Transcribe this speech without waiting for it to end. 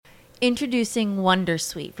Introducing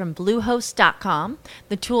Wondersuite from Bluehost.com,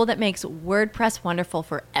 the tool that makes WordPress wonderful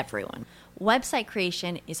for everyone. Website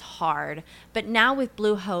creation is hard, but now with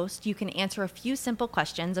Bluehost, you can answer a few simple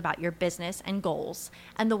questions about your business and goals,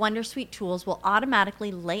 and the Wondersuite tools will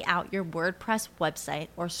automatically lay out your WordPress website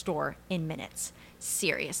or store in minutes.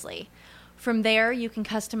 Seriously. From there, you can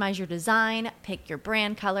customize your design, pick your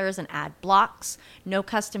brand colors, and add blocks. No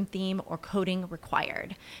custom theme or coding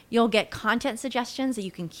required. You'll get content suggestions that you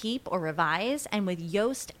can keep or revise, and with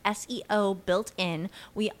Yoast SEO built in,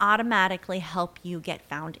 we automatically help you get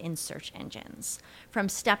found in search engines. From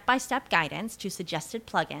step-by-step guidance to suggested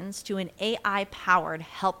plugins to an AI-powered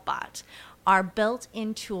help bot, our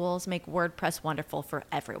built-in tools make WordPress wonderful for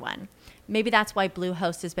everyone. Maybe that's why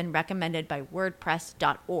Bluehost has been recommended by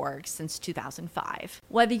WordPress.org since 2005.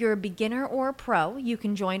 Whether you're a beginner or a pro, you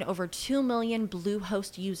can join over 2 million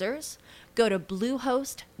Bluehost users. Go to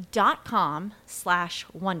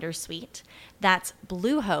bluehost.com/wondersuite. That's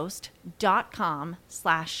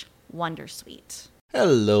bluehost.com/wondersuite.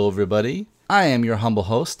 Hello, everybody. I am your humble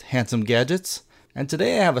host, Handsome Gadgets, and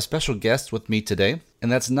today I have a special guest with me today, and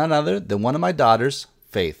that's none other than one of my daughters,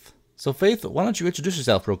 Faith. So, Faith, why don't you introduce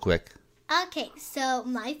yourself real quick? Okay, so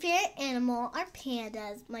my favorite animal are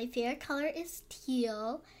pandas. My favorite color is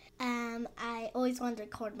teal. I always wanted to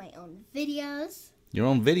record my own videos. Your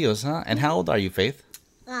own videos, huh? And how old are you, Faith?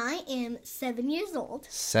 I am 7 years old.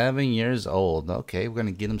 7 years old. Okay, we're going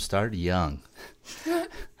to get them started young.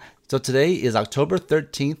 So today is October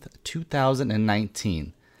 13th,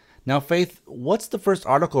 2019. Now, Faith, what's the first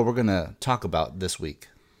article we're going to talk about this week?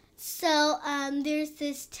 So, there's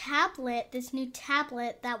this new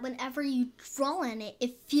tablet that whenever you draw on it,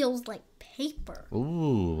 it feels like paper.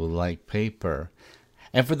 Ooh, like paper.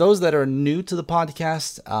 And for those that are new to the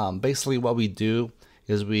podcast, basically what we do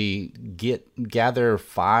is we gather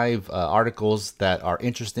 5 articles that are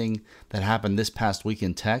interesting that happened this past week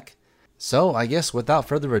in tech. So I guess without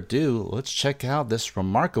further ado, let's check out this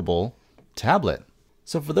remarkable tablet.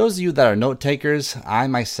 So for those of you that are note takers, I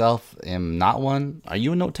myself am not one. Are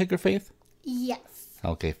you a note taker, Faith? Yes.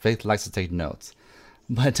 Okay, Faith likes to take notes.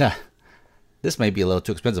 But this may be a little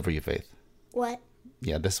too expensive for you, Faith. What?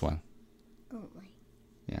 Yeah, this one. Oh my.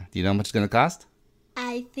 Yeah. Do you know how much it's going to cost?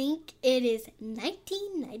 I think it is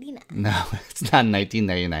 $19.99. No, it's not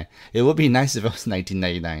 $19.99. It would be nice if it was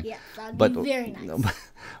 $19.99. Yeah, that would be very nice.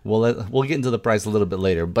 We'll get into the price a little bit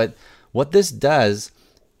later. But what this does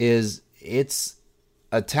is it's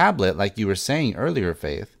a tablet, like you were saying earlier,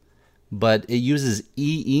 Faith, but it uses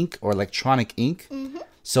e-ink or electronic ink. Mm-hmm.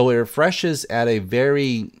 So it refreshes at a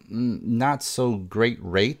very not so great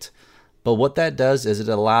rate. But what that does is it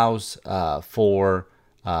allows for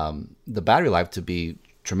the battery life to be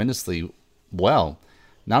tremendously well.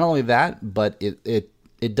 Not only that, but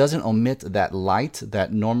it doesn't emit that light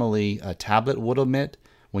that normally a tablet would emit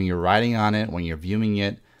when you're writing on it, when you're viewing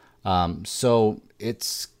it. So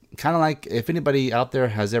it's kind of like if anybody out there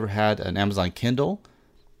has ever had an Amazon Kindle.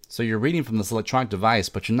 So you're reading from this electronic device,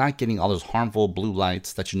 but you're not getting all those harmful blue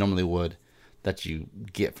lights that you normally would, that you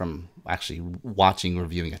get from actually watching or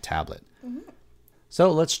viewing a tablet. Mm-hmm.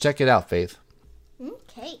 So let's check it out, Faith.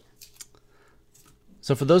 Okay.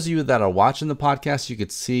 So for those of you that are watching the podcast, you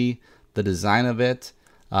could see the design of it.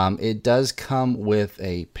 It does come with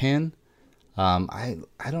a pen. I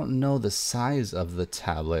don't know the size of the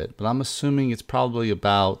tablet, but I'm assuming it's probably a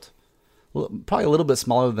little bit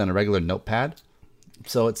smaller than a regular notepad.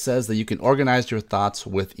 So it says that you can organize your thoughts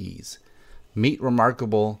with ease. Meet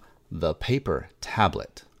Remarkable, the paper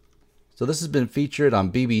tablet. So this has been featured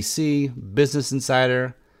on BBC, Business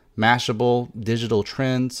Insider, Mashable, Digital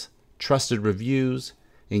Trends, Trusted Reviews,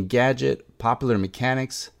 Engadget, Popular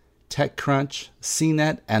Mechanics, TechCrunch,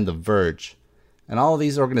 CNET, and The Verge. And all of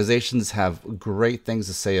these organizations have great things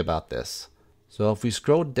to say about this. So if we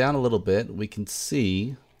scroll down a little bit, we can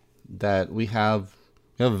see that we have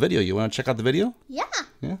a video. You want to check out the video? Yeah.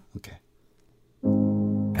 Yeah? Okay.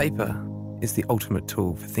 Paper is the ultimate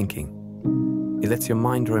tool for thinking. It lets your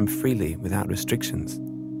mind roam freely without restrictions.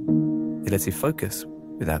 It lets you focus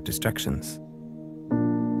without distractions.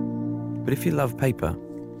 But if you love paper,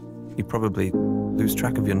 you probably lose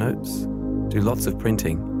track of your notes, do lots of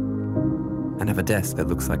printing, and have a desk that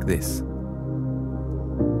looks like this.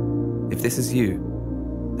 If this is you,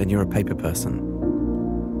 then you're a paper person,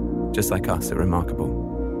 just like us at Remarkable.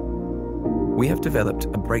 We have developed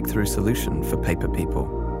a breakthrough solution for paper people.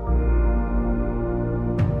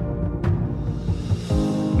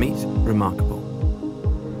 Meet Remarkable,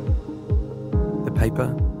 the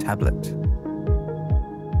paper tablet.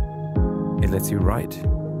 It lets you write,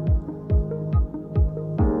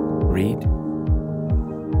 read,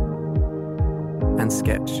 and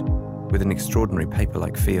sketch with an extraordinary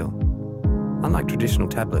paper-like feel. Unlike traditional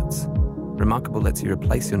tablets, Remarkable lets you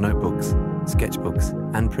replace your notebooks, sketchbooks,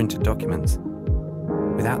 and printed documents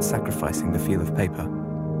without sacrificing the feel of paper.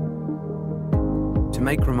 To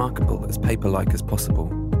make Remarkable as paper-like as possible,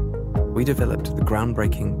 we developed the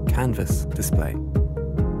groundbreaking Canvas display.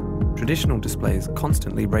 Traditional displays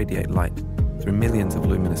constantly radiate light through millions of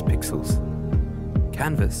luminous pixels.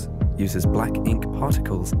 Canvas uses black ink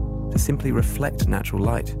particles to simply reflect natural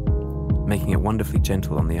light, making it wonderfully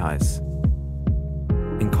gentle on the eyes.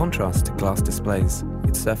 In contrast to glass displays,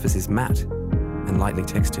 its surface is matte and lightly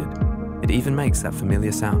textured. It even makes that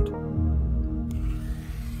familiar sound.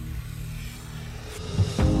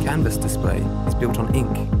 Canvas display is built on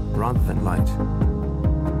ink rather than light.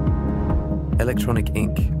 Electronic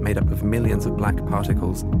ink made up of millions of black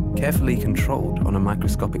particles, carefully controlled on a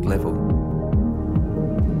microscopic level.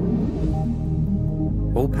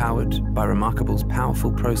 All powered by Remarkable's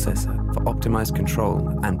powerful processor for optimized control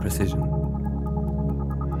and precision.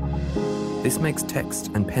 This makes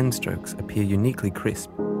text and pen strokes appear uniquely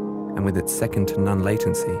crisp, and with its second-to-none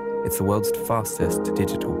latency, it's the world's fastest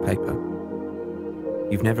digital paper.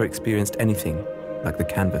 You've never experienced anything like the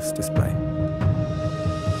Canvas display.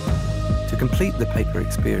 To complete the paper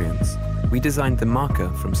experience, we designed the marker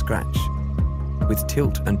from scratch. With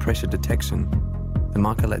tilt and pressure detection, the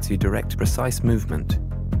marker lets you direct precise movement,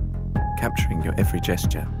 capturing your every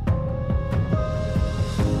gesture.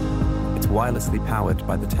 It's wirelessly powered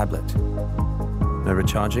by the tablet. No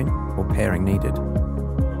recharging or pairing needed.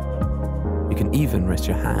 You can even rest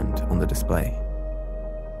your hand on the display.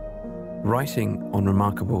 Writing on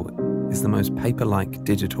Remarkable is the most paper-like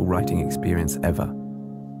digital writing experience ever.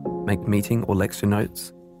 Make meeting or lecture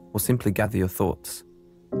notes, or simply gather your thoughts.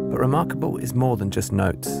 But Remarkable is more than just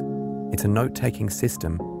notes. It's a note-taking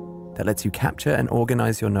system that lets you capture and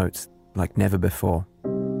organize your notes like never before,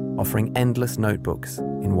 offering endless notebooks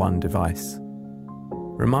in one device.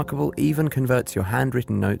 Remarkable even converts your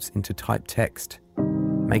handwritten notes into typed text,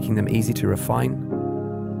 making them easy to refine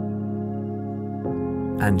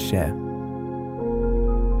and share.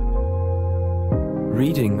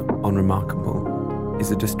 Reading on Remarkable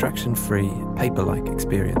is a distraction-free, paper-like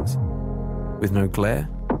experience, with no glare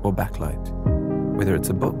or backlight. Whether it's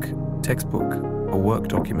a book, textbook, or work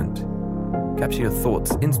document, capture your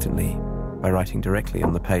thoughts instantly by writing directly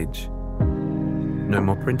on the page. No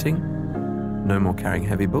more printing, no more carrying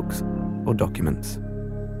heavy books or documents.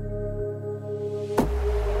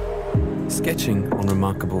 Sketching on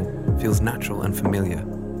Remarkable feels natural and familiar,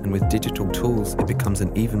 and with digital tools, it becomes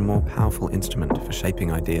an even more powerful instrument for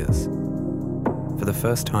shaping ideas. For the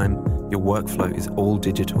first time, your workflow is all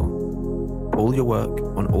digital. All your work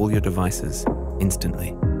on all your devices, instantly.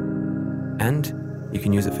 And you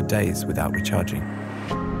can use it for days without recharging.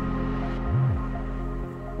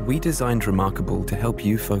 We designed Remarkable to help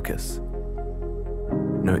you focus.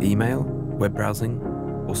 No email, web browsing,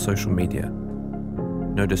 or social media.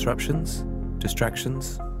 No disruptions,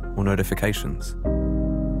 distractions, or notifications.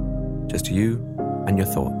 Just you and your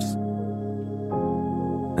thoughts.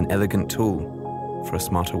 An elegant tool for a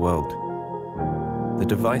smarter world. The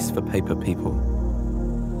device for paper people.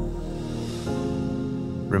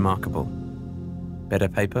 Remarkable. Better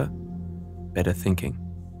paper, better thinking.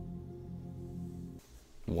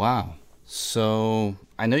 Wow. So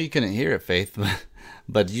I know you couldn't hear it, Faith,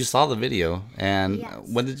 but you saw the video, and Yes.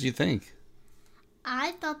 What did you think?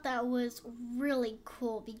 I thought that was really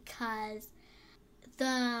cool because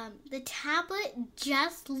the tablet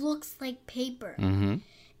just looks like paper. Mm-hmm.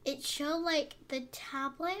 It showed like the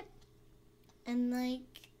tablet and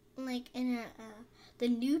like in the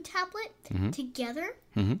new tablet together,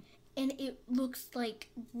 Mm-hmm. and it looks like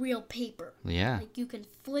real paper. Yeah. Like you can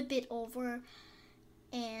flip it over,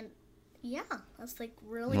 and yeah, that's like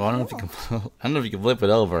really Well, I cool. don't know if you can. I don't know if you can flip it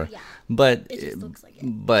over. Yeah. But It just looks like it.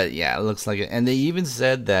 But yeah, it looks like it. And they even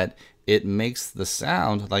said that it makes the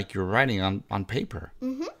sound like you're writing on paper.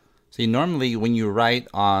 Mm-hmm. See, normally when you write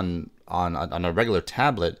on a regular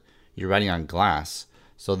tablet, you're writing on glass.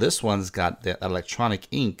 So this one's got the electronic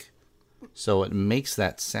ink, so it makes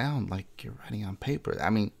that sound like you're writing on paper.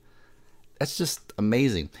 I mean, that's just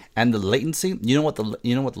amazing. And the latency, you know what the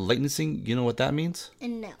latency, you know what that means?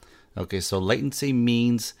 And no. Okay, so latency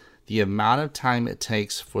means the amount of time it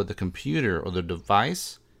takes for the computer or the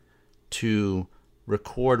device to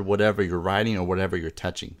record whatever you're writing or whatever you're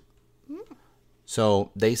touching.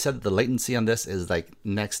 So they said that the latency on this is like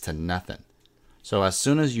next to nothing. So as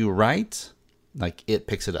soon as you write, like it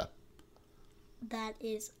picks it up. That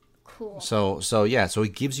is cool. So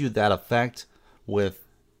it gives you that effect with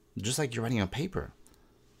just like you're writing on paper.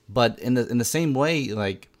 But in the same way,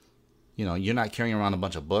 like, you're not carrying around a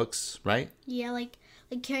bunch of books, right? Yeah, like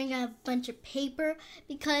carrying a bunch of paper,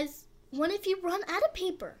 because what if you run out of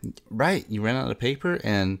paper? Right. You ran out of paper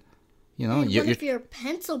and, And what if your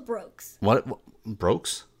pencil breaks? What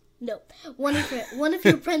breaks? No. What if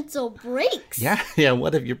your pencil breaks? Yeah.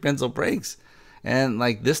 What if your pencil breaks? And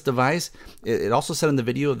like this device, it also said in the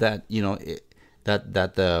video that,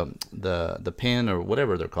 that the pen or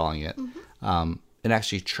whatever they're calling it, it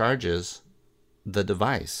actually charges the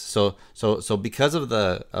device. So because of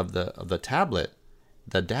the tablet,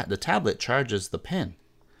 the tablet charges the pen,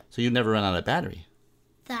 so you never run out of battery.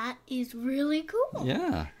 That is really cool.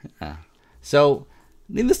 Yeah. So,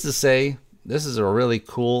 needless to say, this is a really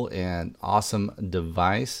cool and awesome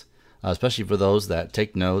device, especially for those that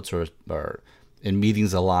take notes or are in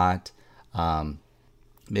meetings a lot.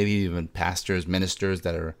 Maybe even pastors, ministers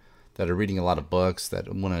that are reading a lot of books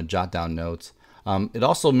that want to jot down notes. It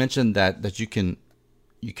also mentioned that you can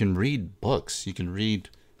read books. You can read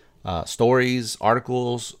stories,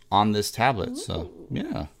 articles on this tablet. Ooh, so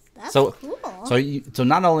yeah, that's cool. So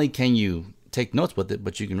not only can you take notes with it,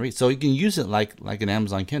 but you can read. So you can use it like an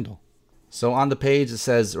Amazon Kindle. So on the page it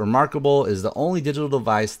says, Remarkable is the only digital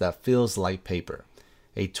device that feels like paper.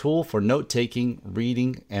 A tool for note-taking,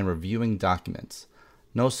 reading, and reviewing documents.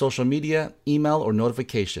 No social media, email, or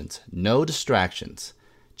notifications. No distractions.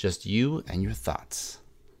 Just you and your thoughts.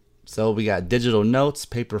 So we got digital notes,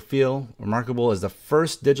 paper feel. Remarkable is the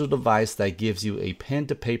first digital device that gives you a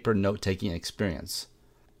pen-to-paper note-taking experience.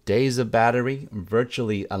 Days of battery,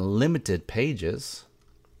 virtually unlimited pages.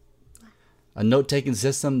 A note-taking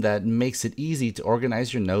system that makes it easy to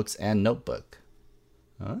organize your notes and notebook.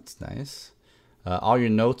 Oh, that's nice. All your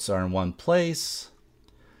notes are in one place.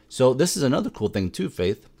 So this is another cool thing too,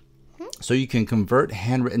 Faith. So you can convert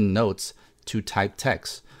handwritten notes to typed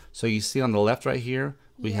text. So you see on the left right here,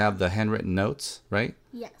 we have the handwritten notes, right?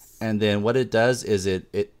 Yes. And then what it does is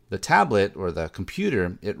the tablet or the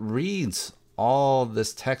computer, it reads all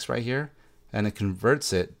this text right here and it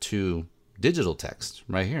converts it to digital text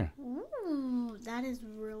right here. Ooh, that is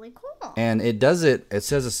really cool. And it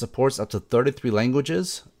says it supports up to 33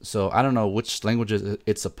 languages. So I don't know which languages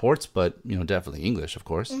it supports, but definitely English, of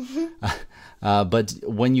course. But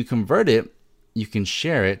when you convert it, you can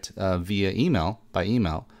share it via by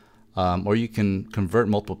email, or you can convert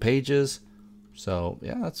multiple pages. So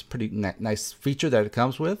yeah, that's a pretty nice feature that it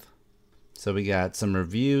comes with. So we got some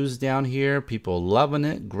reviews down here. People loving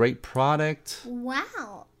it. Great product.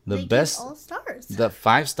 Wow. The best, all stars. The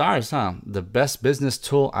 5 stars, huh? The best business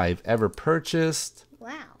tool I've ever purchased.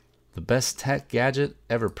 Wow. The best tech gadget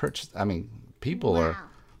ever purchased. I mean, people are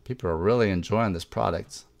really enjoying this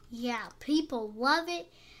product. Yeah, people love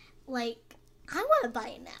it. Like, I want to buy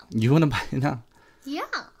it now. You want to buy it now? Yeah.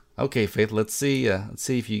 Okay, Faith. Let's see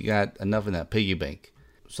if you got enough in that piggy bank.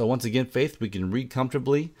 So once again, Faith, we can read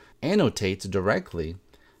comfortably, annotate directly.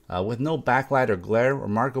 With no backlight or glare,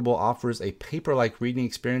 Remarkable offers a paper-like reading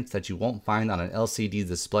experience that you won't find on an LCD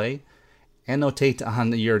display. Annotate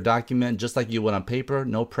on your document just like you would on paper.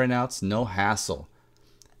 No printouts, no hassle.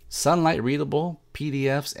 Sunlight readable,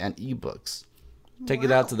 PDFs, and ebooks. Take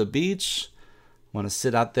it out to the beach. Want to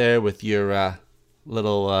sit out there with your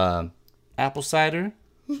little apple cider,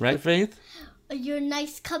 right, Faith? Your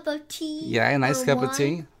nice cup of tea. Yeah, a nice cup of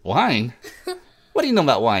tea. Wine? What do you know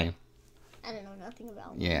about wine? I don't know nothing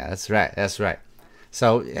about wine. Yeah, that's right.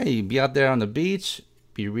 So, yeah, you be out there on the beach,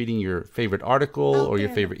 be reading your favorite article or your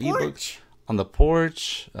favorite ebook on the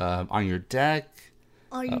porch, on your deck.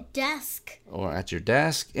 On your desk. Or at your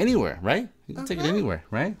desk. Anywhere, right? You can take it anywhere,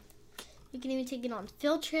 right? You can even take it on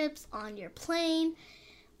field trips, on your plane.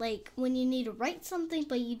 Like, when you need to write something,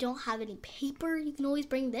 but you don't have any paper, you can always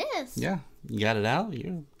bring this. Yeah, you got it out,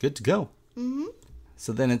 you're good to go. Mm-hmm.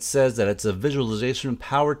 So then it says that it's a visualization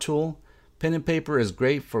power tool. Pen and paper is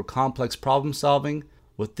great for complex problem solving.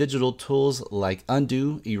 With digital tools like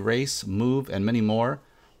undo, erase, move, and many more,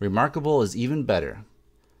 Remarkable is even better.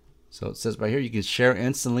 So it says right here you can share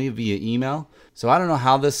instantly via email. So I don't know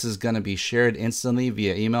how this is going to be shared instantly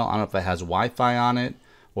via email. I don't know if it has Wi-Fi on it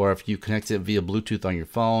or if you connect it via Bluetooth on your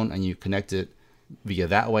phone and you connect it via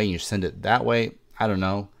that way and you send it that way. I don't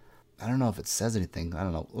know. I don't know if it says anything. I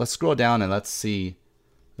don't know. Let's scroll down and let's see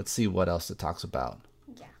what else it talks about.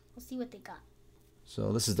 Yeah, we'll see what they got.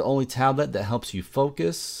 So this is the only tablet that helps you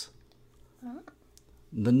focus.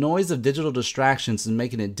 The noise of digital distractions is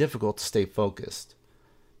making it difficult to stay focused.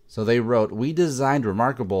 So they wrote, we designed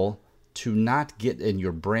Remarkable to not get in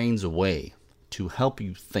your brain's way, to help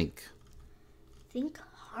you think. Think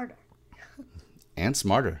harder. And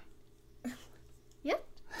smarter. Yep,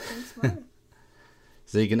 think smarter.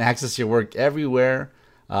 So you can access your work everywhere.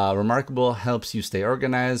 Remarkable helps you stay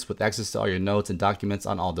organized with access to all your notes and documents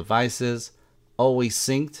on all devices. Always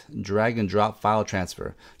synced, drag and drop file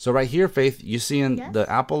transfer. So right here, Faith, you're seeing the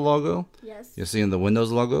Apple logo. Yes. You're seeing the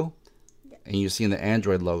Windows logo. And you're seeing the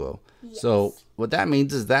Android logo. Yes. So what that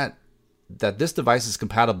means is that this device is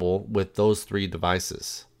compatible with those 3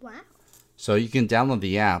 devices. Wow. So you can download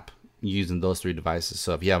the app using those 3 devices.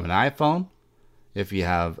 So if you have an iPhone, if you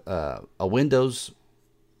have a Windows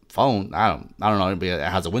phone, I don't know anybody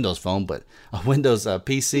that has a Windows phone, but a Windows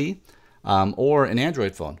PC, or an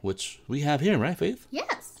Android phone, which we have here, right, Faith?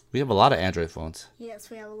 Yes. We have a lot of Android phones. Yes,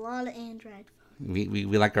 we have a lot of Android phones.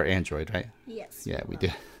 We like our Android, right? Yes. Yeah, we do.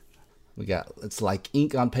 It's like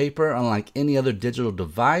ink on paper, unlike any other digital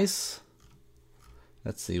device.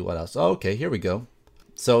 Let's see what else. Oh, okay, here we go.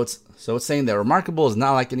 So it's saying that Remarkable is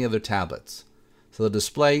not like any other tablets. So the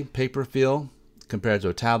display, paper feel, compared to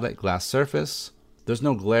a tablet, glass surface. There's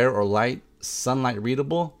no glare or light, sunlight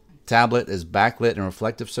readable. Tablet is backlit and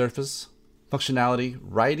reflective surface. Functionality,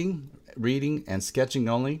 writing, reading, and sketching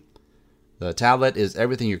only. The tablet is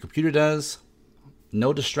everything your computer does.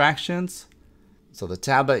 No distractions. So the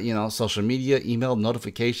tablet, social media, email,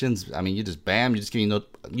 notifications. I mean, you're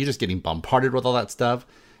just getting bombarded with all that stuff.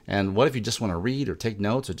 And what if you just want to read or take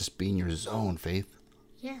notes or just be in your zone, Faith?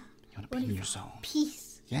 Yeah. You want to be in your zone.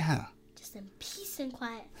 Peace. Yeah. Just in peace and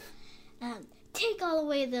quiet. Take all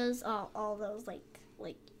away those all those like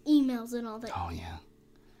emails and all that. Oh yeah.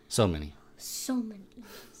 So many. So many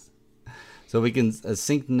emails. So we can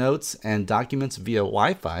sync notes and documents via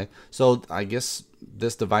Wi-Fi. So I guess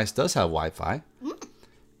this device does have Wi-Fi.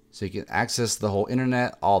 So you can access the whole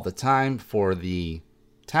internet all the time. For the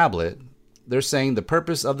tablet, they're saying the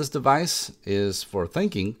purpose of this device is for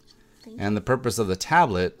thinking. And the purpose of the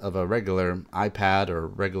tablet, of a regular iPad or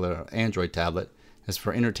regular Android tablet, is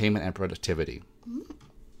for entertainment and productivity.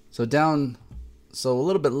 So a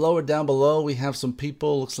little bit lower down below, we have some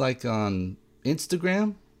people, looks like on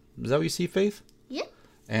Instagram. Is that what you see, Faith? Yep.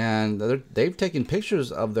 And they've taken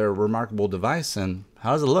pictures of their Remarkable device. And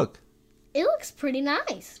how does it look? It looks pretty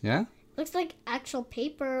nice. Yeah? Looks like actual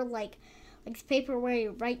paper, like paper where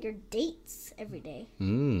you write your dates every day.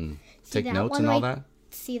 Take notes and all that?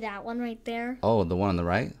 See that one right there? Oh, the one on the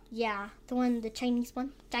right? Yeah, the Chinese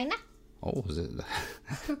one. China? Oh, is it?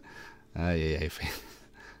 Yeah.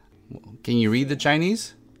 Can you read the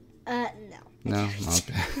Chinese? No. No?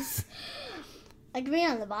 Okay. I can read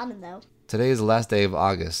on the bottom, though. Today is the last day of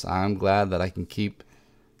August. I'm glad that I can keep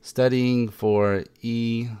studying for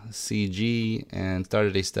ECG and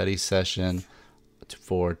started a study session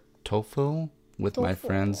for TOEFL with my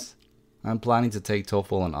friends. I'm planning to take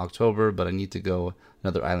TOEFL in October, but I need to go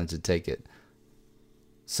another island to take it.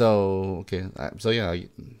 So, okay. So, yeah,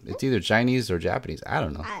 it's either Chinese or Japanese. I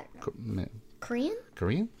don't know. Korean?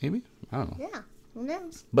 Korean, maybe? I don't know. Yeah, who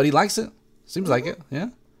knows? But he likes it. Seems like it, yeah.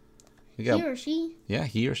 He or she? Yeah,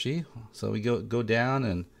 he or she. So we go down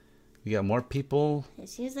and we got more people. It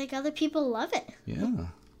seems like other people love it. Yeah.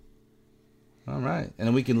 All right. And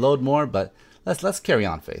then we can load more, but let's carry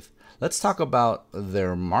on, Faith. Let's talk about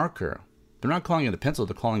their marker. They're not calling it a pencil,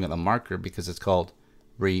 they're calling it a marker because it's called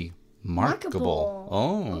Remarkable.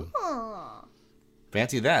 Oh.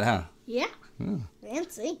 Fancy that, huh? Yeah.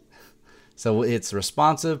 Fancy. So it's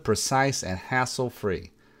responsive, precise, and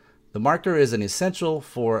hassle-free. The marker is an essential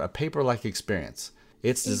for a paper-like experience.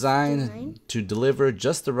 It's designed to deliver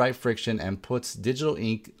just the right friction and puts digital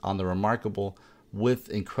ink on the Remarkable with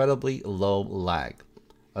incredibly low lag.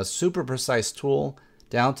 A super precise tool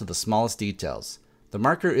down to the smallest details. The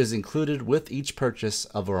marker is included with each purchase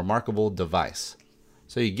of a Remarkable device.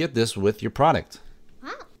 So you get this with your product.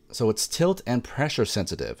 Wow. So it's tilt and pressure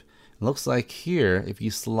sensitive. It looks like here, if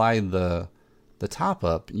you slide the top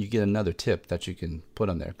up, you get another tip that you can put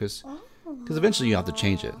on there because eventually you have to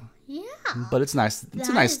change it. Yeah. But it's nice. It's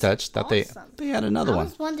a nice touch that they had another one. I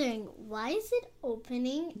was wondering, why is it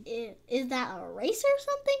opening? Is that an eraser or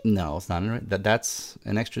something? No, it's not. That's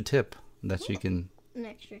an extra tip that you can. An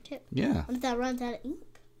extra tip. Yeah. What if that runs out of ink?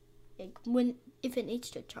 Like if it needs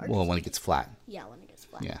to charge? Well, when it gets flat. Yeah, when it gets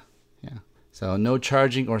flat. Yeah. So no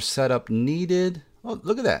charging or setup needed. Oh,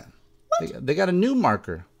 look at that. They got a new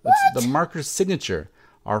marker. It's the marker signature,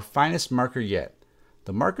 our finest marker yet.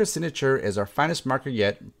 The marker signature is our finest marker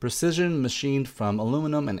yet, precision machined from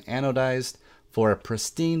aluminum and anodized for a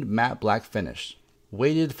pristine matte black finish.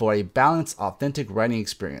 Weighted for a balanced, authentic writing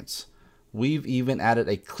experience. We've even added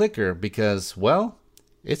a clicker because, well,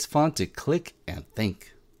 it's fun to click and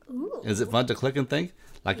think. Ooh. Is it fun to click and think?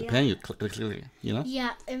 Like a pen, you click, click, click, you know?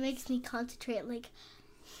 Yeah, it makes me concentrate.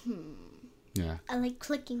 Yeah. I like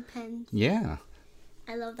clicking pens. Yeah.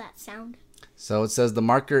 I love that sound. So it says the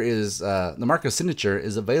marker signature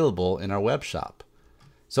is available in our web shop.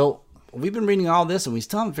 So we've been reading all this and we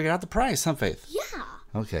still haven't figured out the price, huh, Faith? Yeah.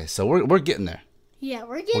 Okay, so we're getting there. Yeah,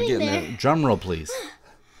 we're We're getting getting there. there. Drum roll, please.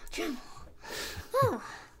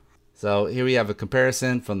 So here we have a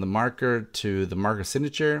comparison from the marker to the marker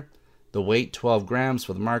signature. The weight 12 grams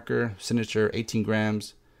for the marker, signature 18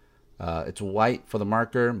 grams. It's white for the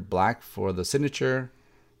marker, black for the signature,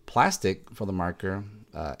 plastic for the marker,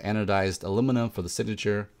 anodized aluminum for the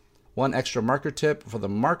signature, 1 extra marker tip for the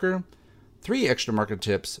marker, 3 extra marker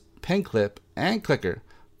tips, pen clip, and clicker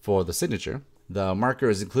for the signature. The marker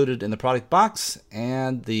is included in the product box,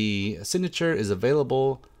 and the signature is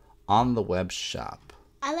available on the web shop.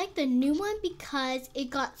 I like the new one because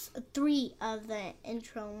it got 3 of the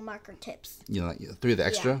intro marker tips. You know, like 3 of the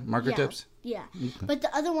extra marker tips. Yeah, but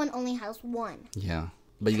the other one only has 1. Yeah,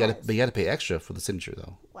 but you gotta pay extra for the signature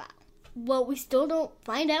though. Wow. Well, we still don't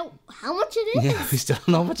find out how much it is. Yeah, we still don't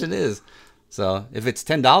know how much it is. So if it's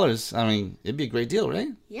 $10, I mean, it'd be a great deal, right?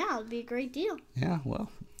 Yeah, it'd be a great deal. Yeah.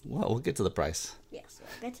 Well, we'll get to the price. Yes,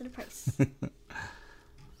 we'll get to the price.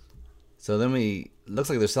 So then looks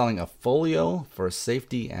like they're selling a folio for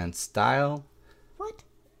safety and style. What?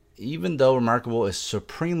 Even though Remarkable is a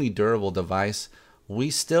supremely durable device,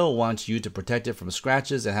 we still want you to protect it from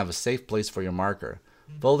scratches and have a safe place for your marker.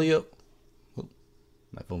 Folio, oh,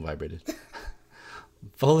 my phone vibrated.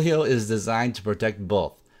 Folio is designed to protect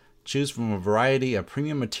both. Choose from a variety of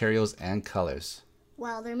premium materials and colors.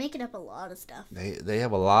 Wow, they're making up a lot of stuff. They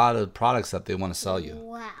have a lot of products that they want to sell you.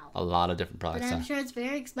 Wow. A lot of different But products. I'm sure it's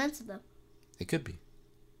very expensive, though. It could be.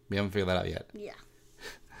 We haven't figured that out yet. Yeah.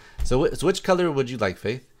 So which color would you like,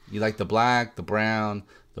 Faith? You like the black, the brown,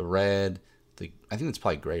 the red, I think it's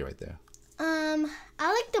probably gray right there.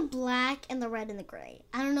 I like the black and the red and the gray.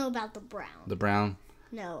 I don't know about the brown. The brown?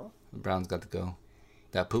 No. The brown's got to go.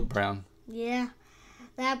 That poop brown? Yeah.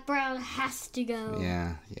 That brown has to go.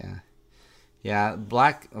 Yeah. Yeah,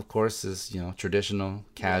 black, of course, is, traditional,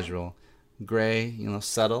 casual. Gray,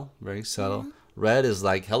 subtle, very subtle. Yeah. Red is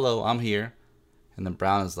like, hello, I'm here. And then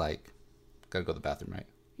brown is like, gotta go to the bathroom, right?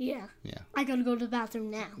 Yeah. Yeah. I gotta go to the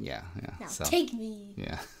bathroom now. Yeah. Now So, take me.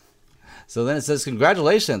 yeah. So then it says,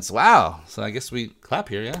 congratulations. Wow. So I guess we clap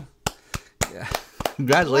here, yeah? Yeah.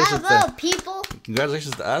 Congratulations. Bravo, people.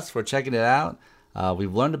 Congratulations to us for checking it out.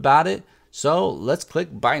 We've learned about it. So let's click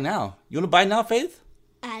buy now. You want to buy now, Faith?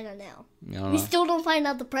 I don't know. You don't We know? still don't find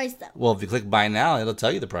out the price, though. Well, if you click buy now, it'll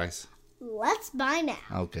tell you the price. Let's buy now.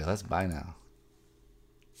 Okay, let's buy now.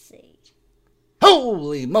 Let's see.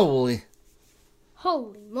 Holy moly.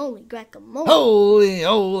 Holy moly, guacamole.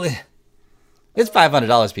 Holy. It's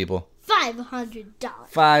 $500, people. $500.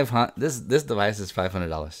 500. This device is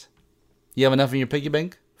 $500. You have enough in your piggy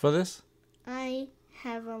bank for this? I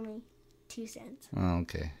have only 2 cents. Oh,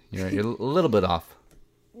 okay. You're a little bit off.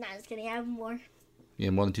 No, just kidding. I have more. You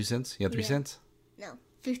have more than 2 cents? You have 3 Yeah. cents? No,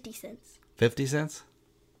 50 cents. 50 cents?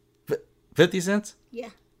 50 cents? Yeah.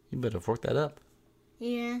 You better fork that up.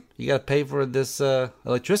 Yeah. You got to pay for this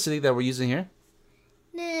electricity that we're using here?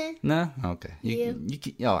 Nah. No? Okay. You.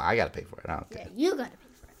 I got to pay for it. Oh, Yeah, okay. you gotta pay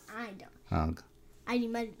for it. I don't. Oh, okay. I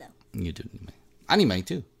need money, though. You do need money. I need money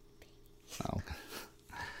too. Oh, okay.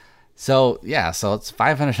 So yeah, so it's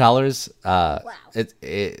 $500. Wow.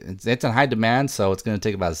 It's in high demand, so it's going to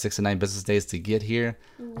take about 6 to 9 business days to get here.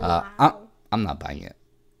 Wow. I'm not buying it.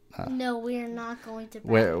 No, we're not going to buy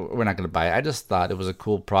We're not going to buy it. I just thought it was a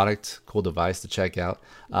cool product, cool device to check out.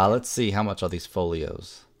 Let's see how much are these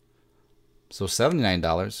folios. So $79.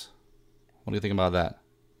 What do you think about that?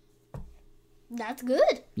 That's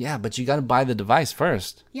good. Yeah, but you got to buy the device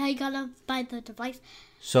first. Yeah, you gotta buy the device.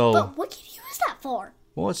 So, But what can you use that for?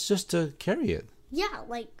 well, it's just to carry it. Yeah,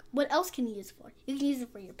 like, what else can you use it for? You can use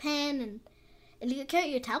it for your pen, and you can carry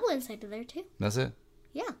your tablet inside of there, too. That's it.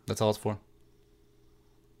 Yeah. That's all it's for.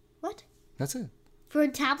 What? That's it. For a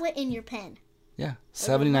tablet and your pen. Yeah,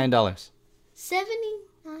 $79.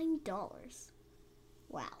 $79.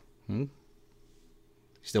 Wow. You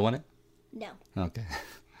still want it? No. Okay.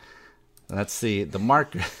 Let's see the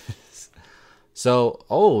markers.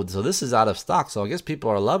 So this is out of stock. So I guess people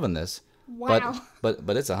are loving this. Wow. But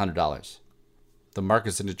it's $100. The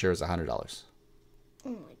marker signature is $100. Oh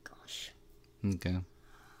my gosh. Okay.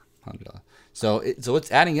 $100. So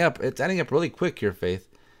it's adding up. It's adding up really quick here, Faith.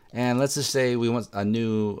 And let's just say we want a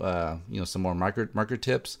new, some more marker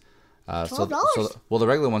tips. $12? Well, the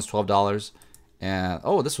regular one's $12, and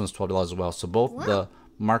this one's $12 as well. So both the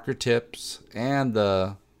marker tips and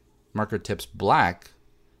the marker tips black.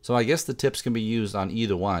 So I guess the tips can be used on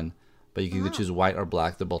either one, but you can either choose white or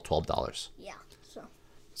black. They're both $12. Yeah.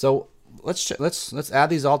 So let's add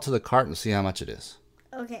these all to the cart and see how much it is.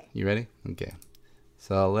 Okay. You ready? Okay.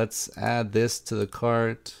 So let's add this to the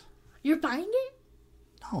cart. You're buying it?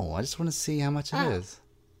 No, I just want to see how much it Oh. is.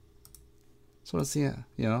 Just want to see it,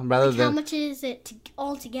 rather Like, how than much is it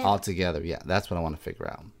all together? all together. Yeah, that's what I want to figure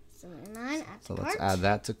out. 79 at So the let's cart. add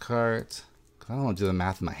that to cart. I don't want to do the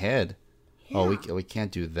math in my head. Oh, we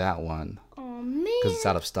can't do that one Oh, man. because it's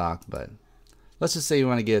out of stock. But let's just say you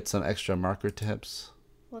want to get some extra marker tips.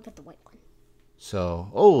 What about the white one? So,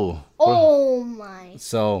 Oh, my.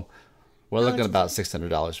 so we're How looking much at about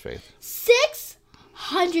 $600, Faith. $600.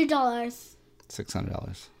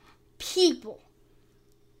 $600. People.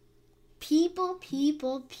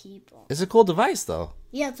 It's a cool device, though.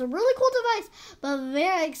 Yeah, it's a really cool device, but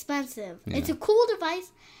very expensive. Yeah. It's a cool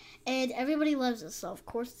device, and everybody loves it, so of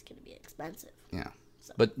course it's gonna be expensive. Yeah.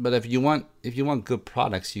 But if you want good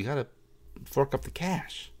products, you gotta fork up the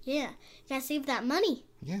cash. Yeah, you gotta save that money.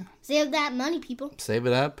 Yeah. Save that money, people. Save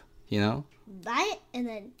it up, Buy it, and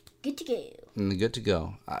then good to go. and good to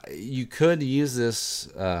go. You could use this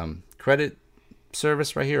credit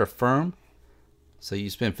service right here, Affirm. So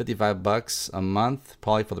you spend $55 a month,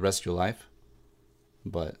 probably for the rest of your life.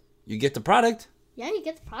 But you get the product. Yeah, you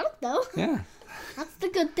get the product though. Yeah. That's the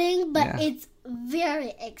good thing, but Yeah. it's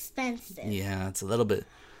very expensive. Yeah, it's a little bit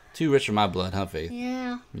too rich for my blood, huh, Faith?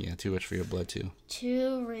 Yeah, Yeah, too rich for your blood too.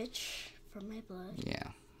 too rich for my blood.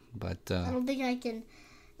 Yeah. But I don't think I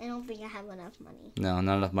have enough money. no,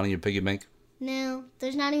 not enough money in your piggy bank. No,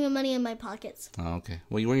 there's not even money in my pockets. Oh, okay.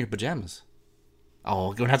 Well, you're wearing your pajamas.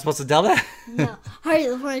 Oh, we're not supposed to tell that? No, hurry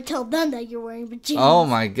before I tell them that you're wearing pajamas. Oh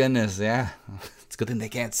my goodness, yeah. It's a good thing they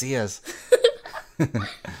can't see us.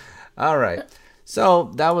 All right.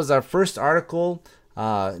 So that was our first article.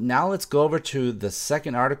 Now let's go over to the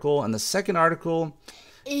second article. And the second article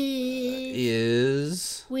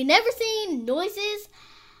is... We never seen noises.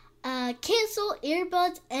 Cancel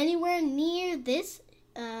earbuds anywhere near this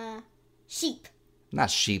sheep. Not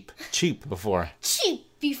sheep. Cheap before. Sheep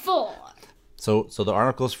before. So the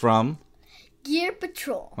article's from... Gear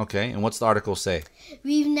Patrol. Okay, and what's the article say?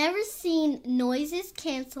 We've never seen noises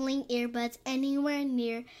canceling earbuds anywhere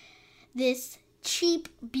near this cheap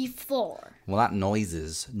before. Well, not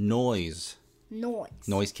noises. Noise. Noise.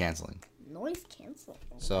 Noise canceling. Noise canceling.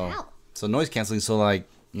 So, Wow. so noise canceling. So like,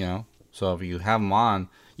 so if you have them on,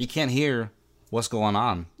 you can't hear what's going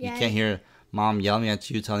on. Yeah, You can't hear mom yelling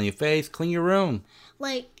at you, telling you, Faith, clean your room.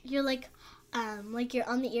 Like you're like you're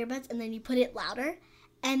on the earbuds and then you put it louder.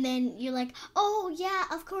 And then you're like, oh yeah,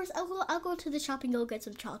 of course, I'll go to the shop and go get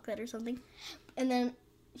some chocolate or something. And then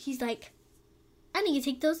he's like, I need to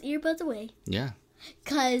take those earbuds away, Yeah.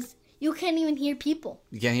 'cause you can't even hear people.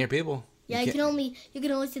 You can't hear people. Yeah, you can only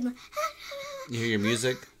see them. You hear your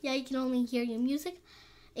music. Yeah, you can only hear your music.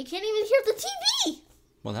 You can't even hear the TV.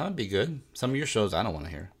 Well, that would be good. Some of your shows I don't want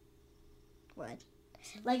to hear. What?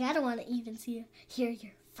 Like I don't want to even hear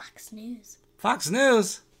your Fox News. Fox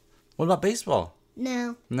News. What about baseball?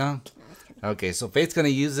 No. No. Okay, so Faith's gonna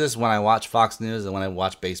use this when I watch Fox News and when I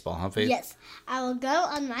watch baseball, huh, Faith? Yes, I will go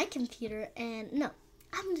on my computer and no,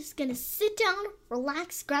 I'm just gonna sit down,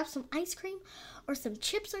 relax, grab some ice cream or some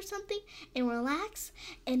chips or something, and relax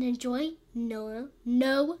and enjoy no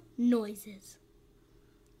noises.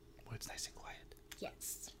 Where it's nice and quiet.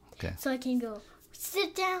 Yes. Okay. So I can go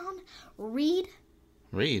sit down, read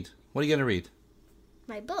Read. What are you gonna read?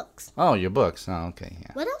 my books. Oh, your books. Oh, okay.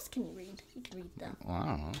 Yeah. What else can you read? You can read them. Well, I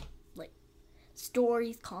don't know. Like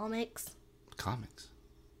stories, comics. Comics.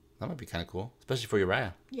 That might be kind of cool, especially for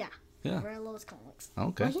Uriah. Yeah. Yeah. Very Lowe's comics.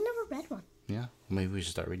 Okay. Well, he never read one. Yeah. Maybe we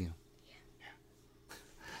should start reading them. Yeah.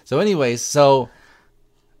 So, anyways, so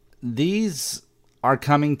these are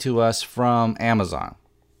coming to us from Amazon,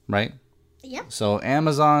 right? Yep. So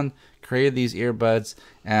Amazon created these earbuds,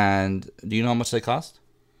 and do you know how much they cost?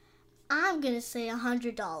 I'm gonna say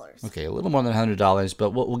 $100. Okay, a little more than $100,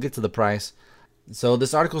 but we'll get to the price. So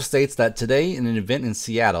this article states that today in an event in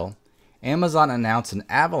Seattle, Amazon announced an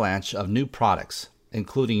avalanche of new products,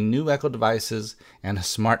 including new Echo devices and a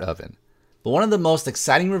smart oven. But one of the most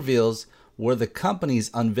exciting reveals were the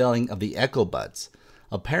company's unveiling of the Echo Buds,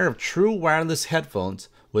 a pair of true wireless headphones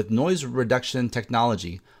with noise reduction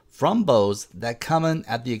technology from Bose that come in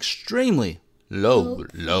at the extremely low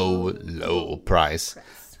price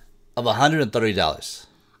of $130.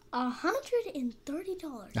 $130.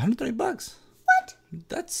 $130. What?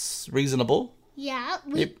 That's reasonable. Yeah.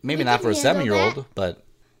 Maybe we not can for a handle 7-year-old, that. but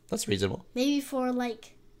that's reasonable. Maybe for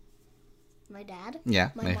like my dad. Yeah.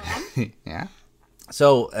 My maybe. mom. Yeah.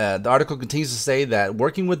 So the article continues to say that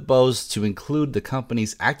working with Bose to include the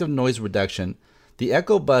company's active noise reduction, the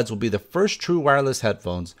Echo Buds will be the first true wireless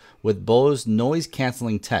headphones with Bose noise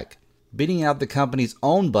canceling tech, beating out the company's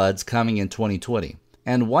own buds coming in 2020.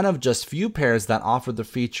 and one of just few pairs that offer the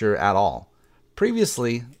feature at all.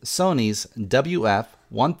 Previously, Sony's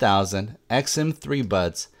WF-1000 XM3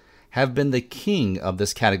 buds have been the king of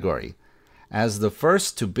this category, as the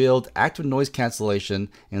first to build active noise cancellation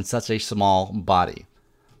in such a small body.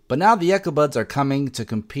 But now the Echo Buds are coming to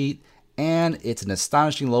compete, and it's an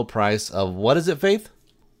astonishing low price of, what is it, Faith?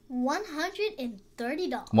 $130.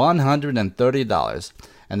 $130.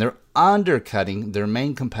 And they're undercutting their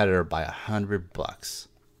main competitor by $100.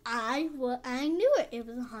 I knew it. It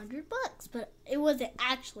was $100, but it wasn't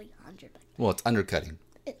actually $100. Well, it's undercutting.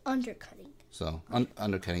 It's undercutting. So,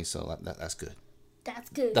 undercutting, so that's good. That's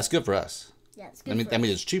good. That's good for us. Yeah, it's good That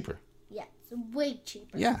means it's cheaper. Yeah, it's way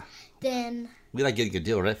cheaper. Yeah. Then We like getting a good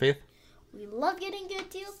deal, right, Faith? we love getting good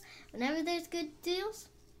deals. Whenever there's good deals,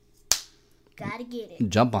 gotta get it.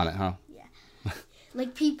 Jump on it, huh? Yeah.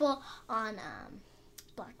 Like people on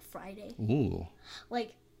Black Friday. Ooh.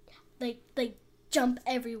 Like jump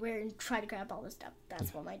everywhere and try to grab all this stuff.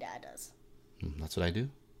 That's what my dad does. That's what I do.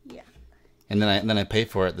 Yeah. And then I pay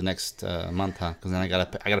for it the next month, huh? Because then I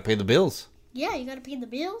gotta pay the bills. Yeah, you gotta pay the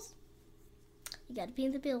bills. You gotta pay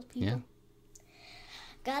the bills, people. Yeah.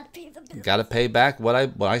 Gotta pay the bills. Gotta pay back what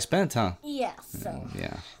I spent, huh? Yeah, so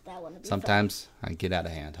Yeah. that wouldn't be Sometimes I get out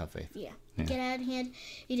of hand, huh, Faith? fun. Yeah. Get out of hand.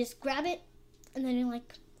 You just grab it, and then you're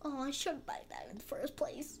like, oh, I shouldn't buy that in the first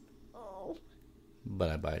place. Oh.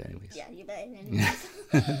 But I buy it anyways. Yeah, you buy it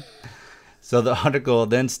anyways. So the article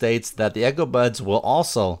then states that the Echo Buds will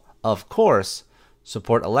also, of course,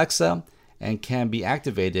 support Alexa and can be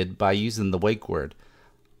activated by using the wake word.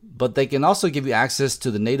 But they can also give you access to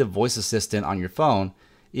the native voice assistant on your phone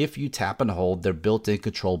if you tap and hold their built-in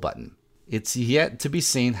control button. It's yet to be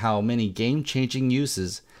seen how many game-changing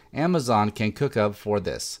uses Amazon can cook up for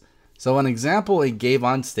this. So an example it gave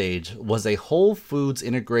on stage was a Whole Foods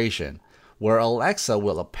integration where Alexa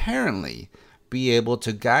will apparently be able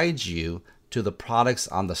to guide you to the products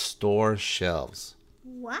on the store shelves.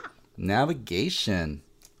 Wow. Navigation.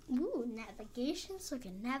 Ooh, navigation, so you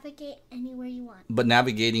can navigate anywhere you want. But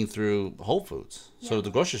navigating through Whole Foods, so the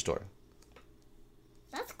grocery store.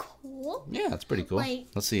 That's cool. Yeah, that's pretty cool. Like-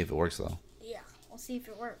 Let's see if it works though. Yeah, we'll see if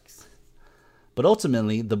it works. But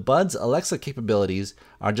ultimately, the Buds' Alexa capabilities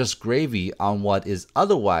are just gravy on what is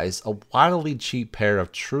otherwise a wildly cheap pair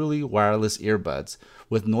of truly wireless earbuds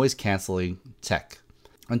with noise-canceling tech.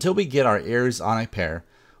 Until we get our ears on a pair,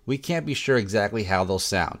 we can't be sure exactly how they'll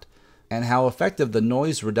sound, and how effective the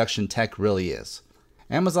noise reduction tech really is.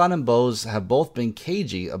 Amazon and Bose have both been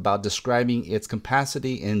cagey about describing its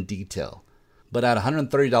capacity in detail. But at a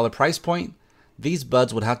 $130 price point, these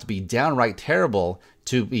buds would have to be downright terrible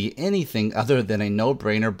to be anything other than a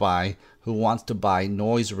no-brainer buy who wants to buy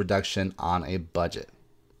noise reduction on a budget.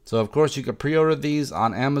 So of course you could pre-order these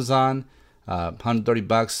on Amazon.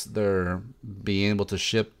 $130. They're being able to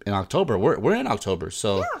ship in October. We're in October,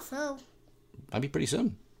 so Yeah, so, that'd be pretty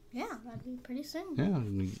soon. yeah, that'd be pretty soon.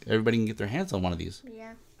 Yeah, everybody can get their hands on one of these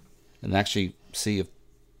Yeah. and actually see if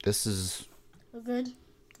this is A good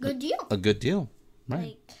deal. a good deal,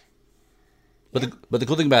 right? Like, But the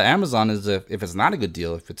cool thing about Amazon is if it's not a good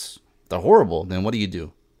deal, if they're horrible, then what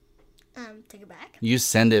do? take it back. You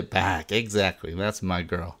send it back. Exactly. That's my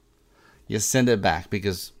girl. You send it back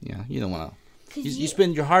because you don't want to. You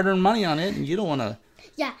spend your hard-earned money on it, and you don't want to.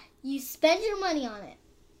 Yeah, you spend your money on it.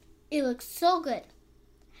 It looks so good.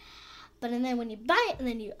 But and then when you buy it and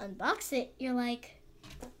then you unbox it, you're like,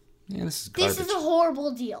 Yeah, this is garbage. this is a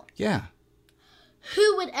horrible deal. Yeah.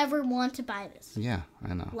 Who would ever want to buy this? Yeah,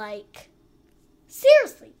 I know. Like,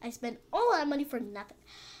 seriously, I spent all that money for nothing.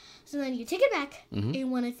 So then you take it back, and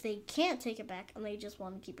what if they can't take it back and they just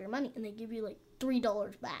want to keep your money and they give you like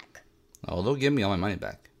 $3 back? Oh, they'll give me all my money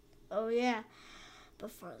back. Oh yeah,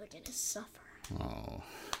 before they're gonna suffer. Oh.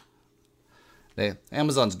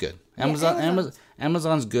 Amazon's good.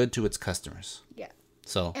 Amazon's good to its customers. Yeah,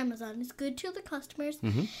 So Amazon is good to the customers,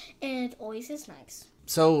 and it always is nice.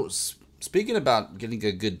 So speaking about getting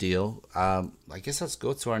a good deal, I guess let's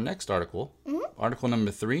go to our next article. Article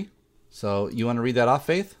number 3. So you want to read that off,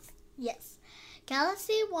 Faith? Yes,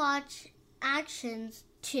 Galaxy Watch Actions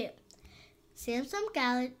 2. Samsung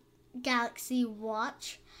Galaxy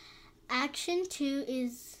Watch Action 2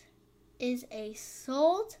 is a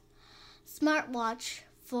sold smartwatch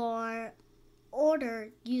for older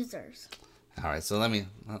users. All right. So let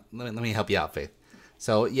me help you out, Faith.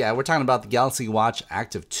 So yeah, we're talking about the Galaxy Watch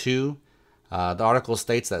Active 2. The article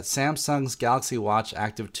states that Samsung's Galaxy Watch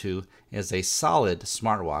Active 2 is a solid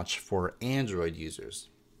smartwatch for Android users.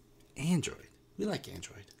 Android. We like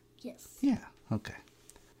Android. Yes. Yeah. Okay.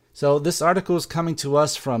 So this article is coming to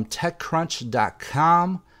us from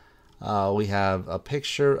TechCrunch.com. We have a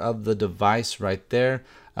picture of the device right there.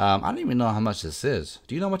 I don't even know how much this is.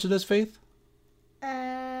 Do you know how much it is, Faith?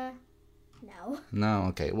 No. No?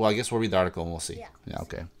 Okay. Well, I guess we'll read the article and we'll see. Yeah.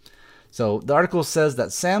 Okay. So the article says that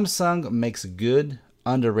Samsung makes good,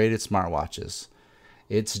 underrated smartwatches.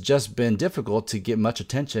 It's just been difficult to get much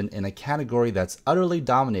attention in a category that's utterly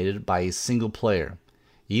dominated by a single player.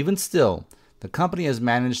 Even still, the company has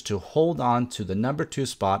managed to hold on to the number 2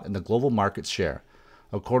 spot in the global market share,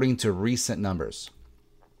 according to recent numbers.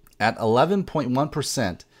 At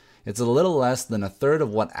 11.1%, it's a little less than a third of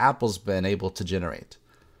what Apple's been able to generate.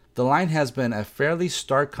 The line has been a fairly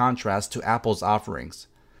stark contrast to Apple's offerings.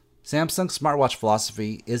 Samsung's smartwatch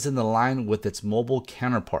philosophy is in the line with its mobile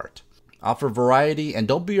counterpart. Offer variety and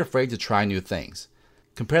don't be afraid to try new things.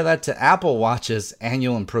 Compare that to Apple Watch's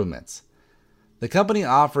annual improvements. The company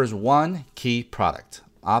offers one key product,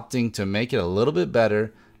 opting to make it a little bit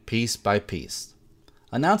better piece by piece.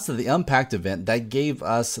 Announced at the Unpacked event that gave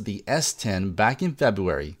us the S10 back in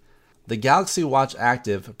February, the Galaxy Watch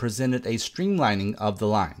Active presented a streamlining of the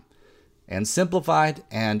line, and simplified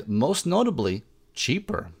and, most notably,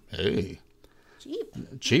 cheaper.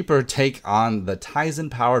 Cheaper take on the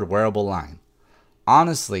Tizen-powered wearable line.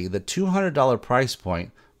 Honestly, the $200 price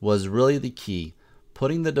point was really the key,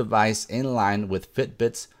 putting the device in line with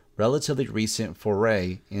Fitbit's relatively recent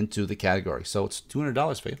foray into the category. So it's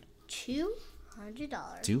 $200, Faith. $200.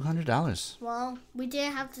 $200. Well, we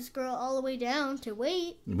didn't have to scroll all the way down to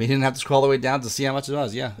wait. We didn't have to scroll all the way down to see how much it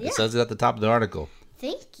was. Yeah. It says it at the top of the article.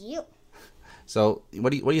 Thank you. So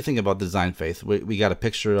what do you think about design, Faith? We got a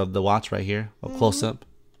picture of the watch right here, a close up.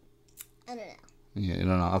 I don't know. Yeah, you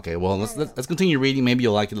don't know. Okay, well let's continue reading. Maybe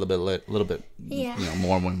you'll like it a little bit,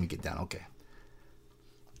 more when we get down. Okay.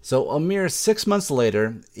 So a mere 6 months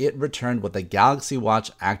later, it returned with the Galaxy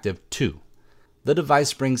Watch Active 2. The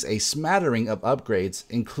device brings a smattering of upgrades,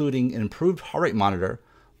 including an improved heart rate monitor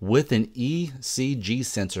with an ECG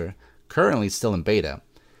sensor, currently still in beta,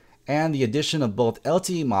 and the addition of both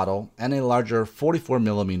LTE model and a larger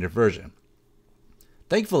 44mm version.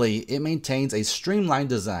 Thankfully, it maintains a streamlined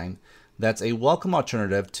design that's a welcome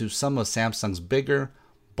alternative to some of Samsung's bigger,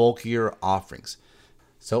 bulkier offerings.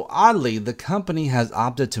 So oddly, the company has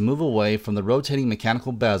opted to move away from the rotating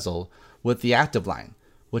mechanical bezel with the Active line,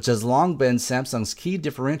 which has long been Samsung's key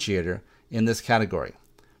differentiator in this category.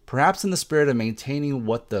 Perhaps in the spirit of maintaining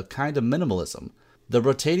what the kind of minimalism the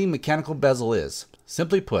rotating mechanical bezel is.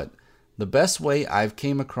 Simply put, the best way I've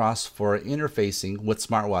came across for interfacing with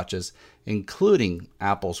smartwatches, including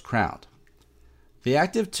Apple's Crown. The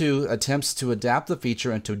Active 2 attempts to adapt the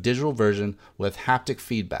feature into a digital version with haptic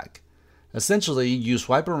feedback. Essentially, you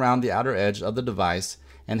swipe around the outer edge of the device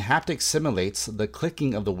and haptic simulates the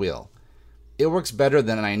clicking of the wheel. It works better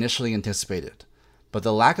than I initially anticipated, but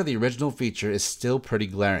the lack of the original feature is still pretty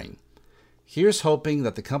glaring. Here's hoping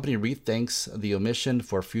that the company rethinks the omission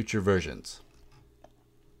for future versions.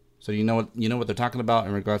 So you know what they're talking about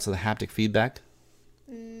in regards to the haptic feedback?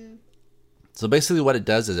 So basically what it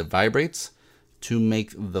does is it vibrates to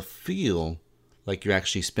make the feel like you're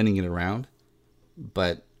actually spinning it around,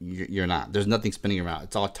 but you're not. There's nothing spinning around.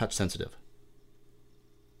 It's all touch sensitive.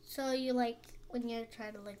 So you when you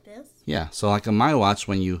try to like this? Yeah. So like on my watch,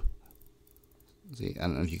 when you see, I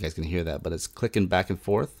don't know if you guys can hear that, but it's clicking back and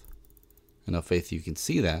forth. I know, Faith, you can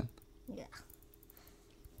see that. Yeah.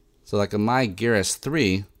 So like on my Gear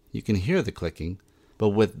S3, you can hear the clicking, but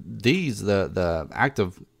with these, the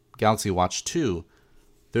Active Galaxy Watch 2,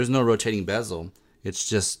 there's no rotating bezel. It's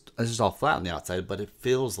just all flat on the outside, but it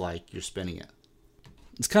feels like you're spinning it.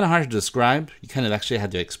 It's kind of hard to describe. You kind of actually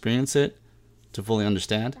had to experience it to fully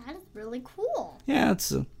understand. That is really cool. Yeah,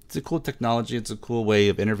 it's a cool technology. It's a cool way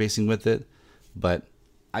of interfacing with it, but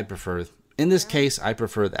I prefer, in this case, I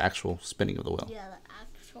prefer the actual spinning of the wheel. Yeah, the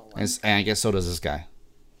actual one. And I guess so does this guy.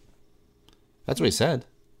 That's what he said.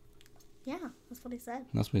 Yeah, that's what he said.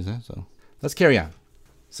 That's what he said. So let's carry on.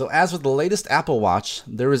 So as with the latest Apple Watch,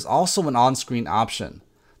 there is also an on-screen option,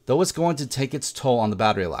 though it's going to take its toll on the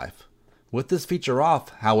battery life. With this feature off,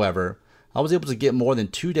 however, I was able to get more than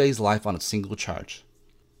 2 days life on a single charge.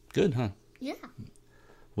 Good, huh? Yeah.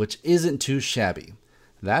 Which isn't too shabby.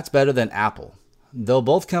 That's better than Apple, though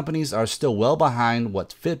both companies are still well behind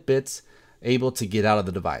what Fitbit's able to get out of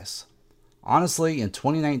the device. Honestly, in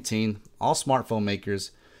 2019, all smartphone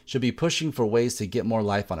makers should be pushing for ways to get more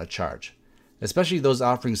life on a charge, especially those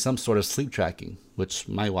offering some sort of sleep tracking, which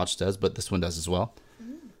my watch does, but this one does as well.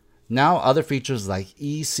 Now, other features like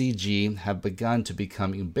ECG have begun to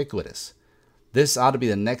become ubiquitous. This ought to be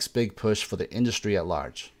the next big push for the industry at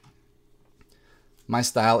large. My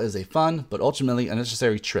Style is a fun, but ultimately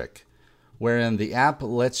unnecessary trick, wherein the app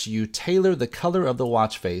lets you tailor the color of the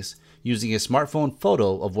watch face using a smartphone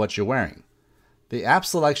photo of what you're wearing. The app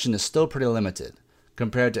selection is still pretty limited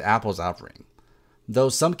compared to Apple's offering, though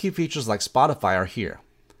some key features like Spotify are here.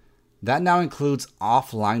 That now includes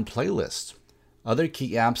offline playlists. Other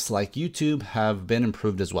key apps like YouTube have been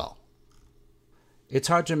improved as well. It's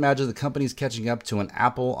hard to imagine the company's catching up to an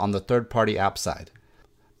Apple on the third-party app side.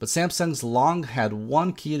 But Samsung's long had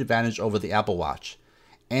one key advantage over the Apple Watch: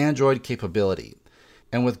 Android capability.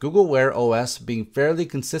 And with Google Wear OS being fairly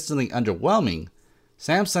consistently underwhelming,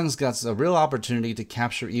 Samsung's got a real opportunity to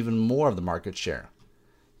capture even more of the market share.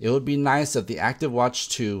 It would be nice if the Active Watch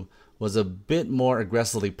 2 was a bit more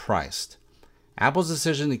aggressively priced. Apple's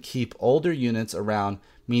decision to keep older units around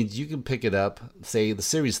means you can pick it up, say the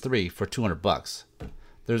Series 3, for $200.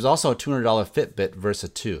 There's also a $200 Fitbit Versa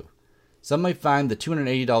 2. Some may find the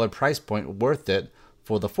 $280 price point worth it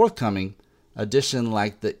for the forthcoming edition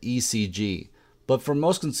like the ECG, but for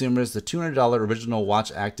most consumers, the $200 original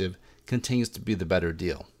Watch Active continues to be the better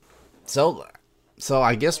deal. So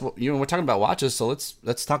I guess we're talking about watches, so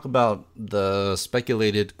let's talk about the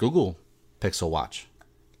speculated Google Pixel Watch.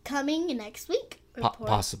 Coming next week.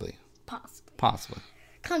 Possibly.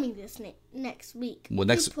 Coming next week. Well,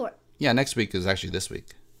 next week is actually this week.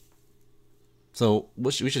 So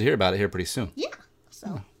we should hear about it here pretty soon. Yeah.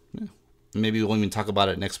 So. Yeah. Maybe we'll even talk about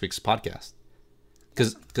it next week's podcast.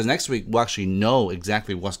 Because next week we'll actually know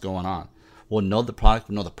exactly what's going on. We'll know the product,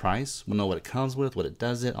 we'll know the price, we'll know what it comes with, what it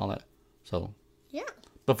does it, all that. So. Yeah.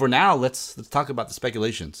 But for now, let's talk about the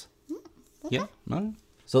speculations. Okay. Yeah. All right.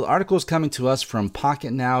 So the article is coming to us from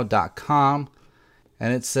PocketNow.com,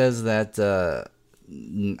 and it says that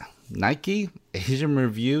Nike Asian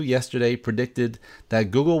Review yesterday predicted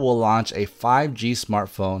that Google will launch a 5G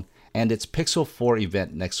smartphone and its Pixel 4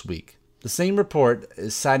 event next week. The same report,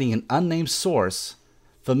 is citing an unnamed source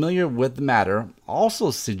familiar with the matter,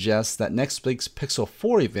 also suggests that next week's Pixel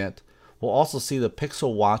 4 event will also see the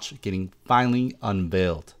Pixel Watch getting finally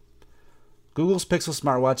unveiled. Google's Pixel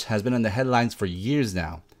smartwatch has been in the headlines for years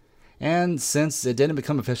now, and since it didn't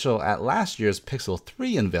become official at last year's Pixel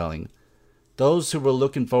 3 unveiling, those who were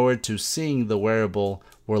looking forward to seeing the wearable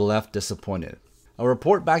were left disappointed. A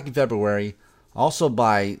report back in February, also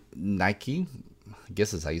by Nike, I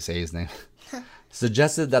guess is how you say his name,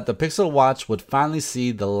 suggested that the Pixel Watch would finally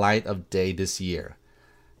see the light of day this year.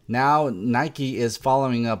 Now, Nike is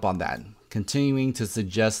following up on that, continuing to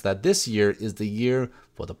suggest that this year is the year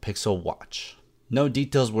for the Pixel Watch. No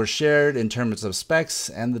details were shared in terms of specs,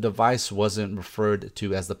 and the device wasn't referred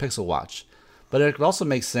to as the Pixel Watch. But it could also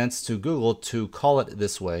make sense to Google to call it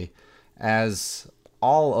this way, as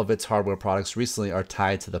all of its hardware products recently are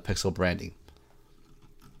tied to the Pixel branding.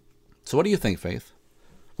 So what do you think, Faith?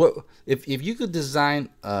 What if you could design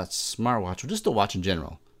a smartwatch, or just a watch in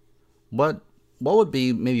general, what would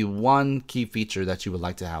be maybe one key feature that you would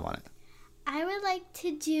like to have on it? I would like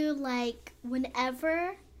to do, like,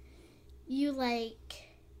 whenever you,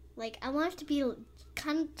 like I want it to be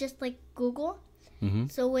kind of just like Google. Mm-hmm.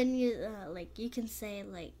 So when you, you can say,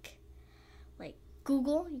 like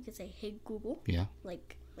Google, you can say, hey, Google. Yeah.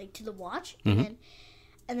 Like to the watch. Mm-hmm.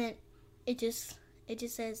 And then it just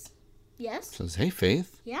says, yes. Says, hey,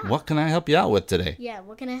 Faith. Yeah. What can I help you out with today? Yeah,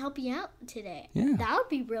 what can I help you out today? Yeah. That would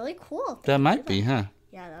be really cool. That might be, huh?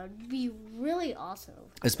 Yeah, that would be really awesome.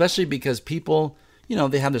 Especially because people,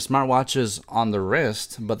 they have their smartwatches on their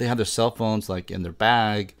wrist, but they have their cell phones like in their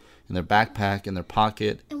bag, in their backpack, in their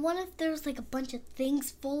pocket. And what if there's like a bunch of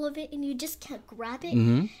things full of it and you just can't grab it?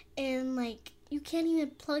 Mm-hmm. And like you can't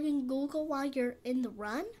even plug in Google while you're in the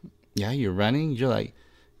run? Yeah, you're running. You're like,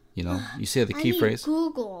 you say the key phrase.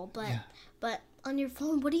 Google, but on your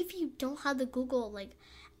phone, what if you don't have the Google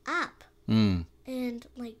app? Mm. And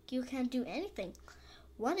you can't do anything?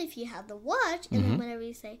 What if you have the watch and then whenever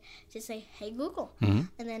you say, just say, hey Google, and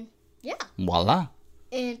then Voila.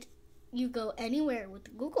 And you go anywhere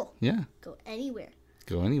with Google. Yeah. Go anywhere.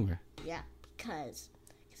 Yeah, because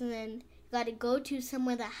then you got to go to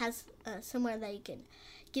somewhere that has somewhere that you can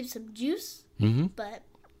give some juice. Mm-hmm. But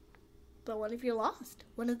what if you're lost?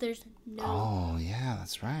 What if there's no? Oh yeah,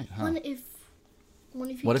 that's right. Huh?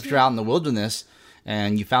 What if you're out in the wilderness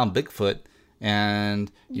and you found Bigfoot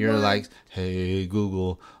and you're like, hey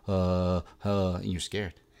Google, and you're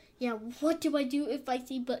scared. Yeah. What do I do if I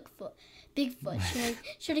see Bigfoot?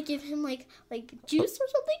 Should I give him like juice or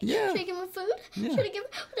something? Yeah. Should I give him food? Yeah. Should I give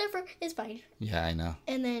him whatever? It's fine. Yeah, I know.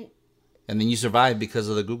 And then you survived because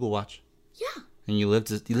of the Google Watch. Yeah. And you live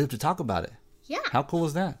to talk about it. Yeah. How cool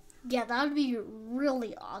is that? Yeah, that would be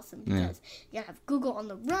really awesome because you gotta have Google on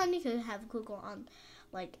the run. You could have Google on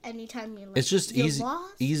anytime you it's just you're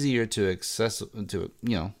lost. Easier to access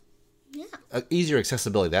easier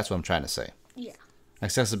accessibility. That's what I'm trying to say. Yeah.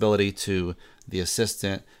 accessibility to the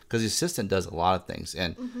assistant, because the assistant does a lot of things.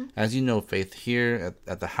 And as you know, Faith, here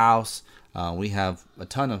at the house, we have a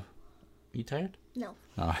ton of. Are you tired? No.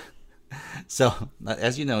 So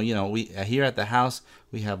as you know, we here at the house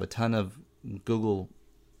we have a ton of Google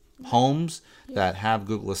Homes that have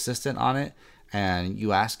Google Assistant on it, and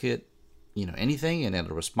you ask it, anything, and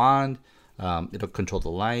it'll respond. It'll control the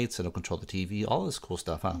lights. It'll control the TV. All this cool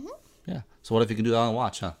stuff, huh? Yeah. So what if you can do that on a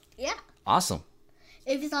watch, huh? Yeah. Awesome.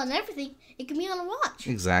 If it's on everything, it can be on a watch.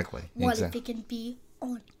 Exactly. What if it can be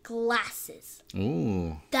on glasses?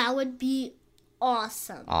 Ooh. That would be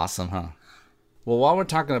awesome. Awesome, huh? Well, while we're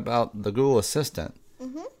talking about the Google Assistant,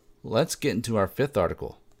 let's get into our 5th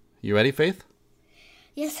article. You ready, Faith?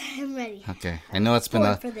 Yes, I am ready. Okay. I know it's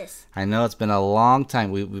been for this. I know it's been a long time.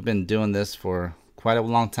 We've been doing this for quite a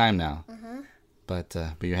long time now. But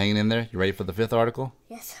you're hanging in there. You ready for the 5th article?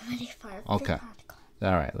 Yes, I'm ready for it. Okay.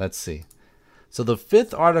 All right. Let's see. So the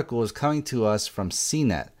 5th article is coming to us from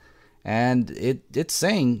CNET, and it's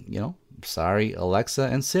saying, sorry, Alexa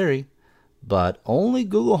and Siri, but only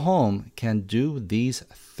Google Home can do these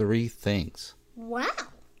 3 things. Wow.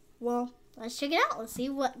 Well, let's check it out. Let's see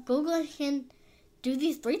what Google can do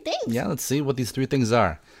these 3 things. Yeah, let's see what these 3 things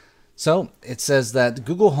are. So it says that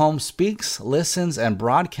Google Home speaks, listens, and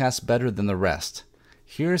broadcasts better than the rest.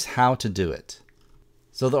 Here's how to do it.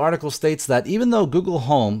 So the article states that even though Google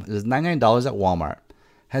Home is $99 at Walmart,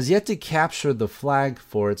 has yet to capture the flag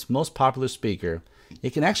for its most popular speaker,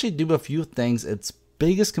 it can actually do a few things its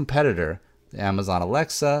biggest competitor, the Amazon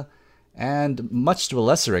Alexa, and much to a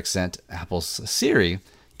lesser extent, Apple's Siri,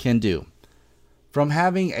 can do. From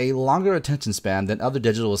having a longer attention span than other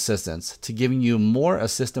digital assistants to giving you more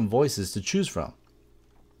assistant voices to choose from.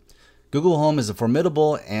 Google Home is a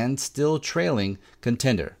formidable and still trailing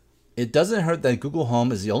contender. It doesn't hurt that Google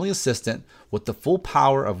Home is the only assistant with the full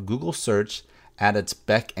power of Google Search at its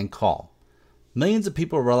beck and call. Millions of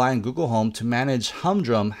people rely on Google Home to manage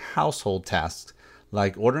humdrum household tasks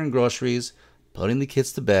like ordering groceries, putting the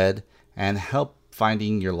kids to bed, and help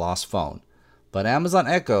finding your lost phone. But Amazon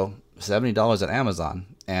Echo, $70 at Amazon,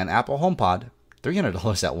 and Apple HomePod,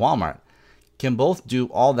 $300 at Walmart, can both do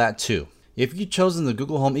all that too. If you've chosen the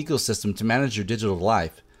Google Home ecosystem to manage your digital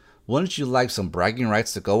life, wouldn't you like some bragging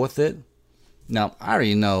rights to go with it? Now, I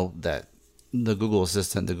already know that the Google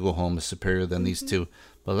Assistant, the Google Home, is superior than these two,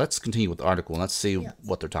 but let's continue with the article and let's see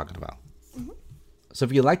what they're talking about. So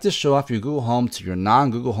if you'd like to show off your Google Home to your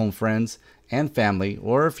non-Google Home friends and family,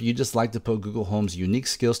 or if you just like to put Google Home's unique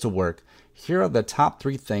skills to work, here are the top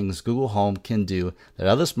 3 things Google Home can do that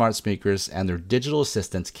other smart speakers and their digital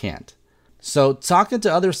assistants can't. So talking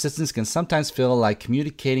to other assistants can sometimes feel like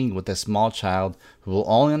communicating with a small child who will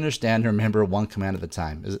only understand and remember one command at a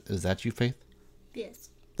time. Is that you, Faith? Yes.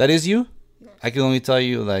 That is you? No. I can only tell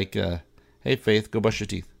you hey Faith, go brush your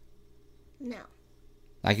teeth. No.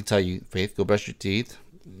 I can tell you, Faith, go brush your teeth,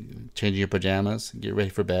 change your pajamas, get ready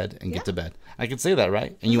for bed, and get to bed. I can say that,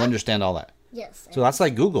 right? And you understand all that. Yes. So that's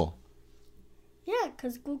like Google. Yeah,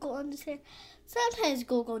 because Google understands. Sometimes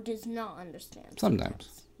Google does not understand.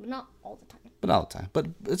 Sometimes. But not all the time. But all the time. But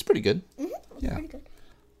it's pretty good. It's pretty good.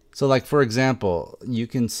 So like, for example, you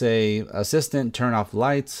can say, Assistant, turn off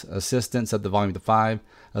lights. Assistant, set the volume to 5.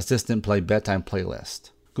 Assistant, play bedtime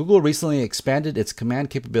playlist. Google recently expanded its command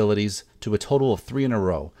capabilities to a total of 3 in a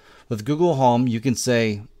row. With Google Home, you can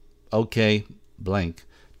say, okay, blank,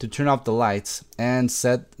 to turn off the lights and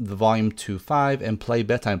set the volume to 5 and play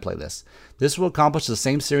bedtime playlist. This will accomplish the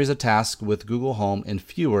same series of tasks with Google Home in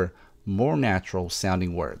fewer, more natural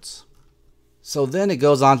sounding words. So then it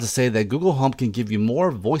goes on to say that Google Home can give you more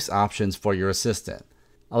voice options for your assistant.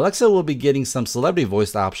 Alexa will be getting some celebrity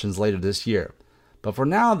voice options later this year. But for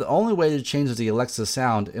now, the only way to change the Alexa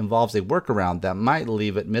sound involves a workaround that might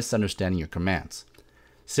leave it misunderstanding your commands.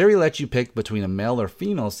 Siri lets you pick between a male or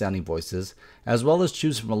female sounding voices, as well as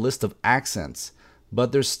choose from a list of accents.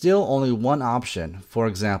 But there's still only one option, for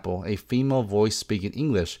example, a female voice speaking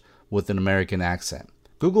English with an American accent.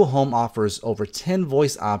 Google Home offers over 10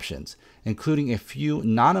 voice options, including a few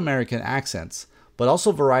non-American accents, but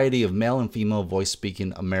also a variety of male and female voice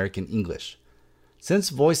speaking American English. Since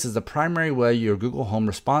voice is the primary way your Google Home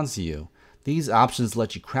responds to you, these options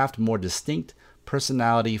let you craft more distinct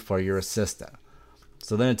personality for your assistant.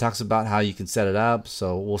 So then it talks about how you can set it up,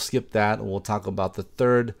 so we'll skip that and we'll talk about the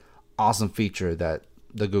third awesome feature that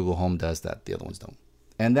the Google Home does that the other ones don't.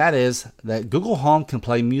 And that is that Google Home can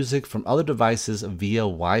play music from other devices via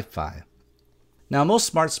Wi-Fi. Now, most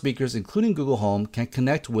smart speakers, including Google Home, can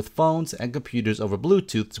connect with phones and computers over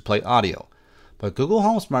Bluetooth to play audio. But Google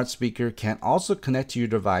Home Smart Speaker can also connect to your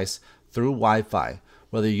device through Wi-Fi,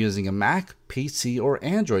 whether you're using a Mac, PC, or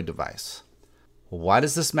Android device. Why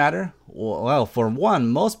does this matter? Well, for one,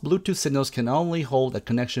 most Bluetooth signals can only hold a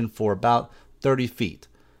connection for about 30 feet.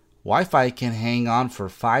 Wi-Fi can hang on for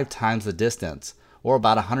 5 times the distance, or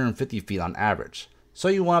about 150 feet on average. So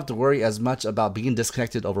you won't have to worry as much about being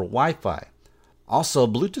disconnected over Wi-Fi. Also,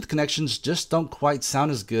 Bluetooth connections just don't quite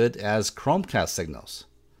sound as good as Chromecast signals.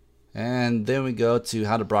 And then we go to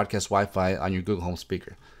how to broadcast Wi-Fi on your Google Home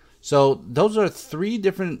speaker. So those are 3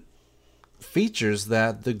 different features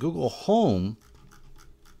that the Google Home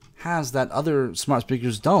has that other smart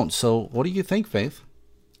speakers don't. So what do you think, Faith?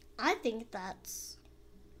 I think that's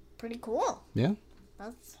pretty cool. Yeah?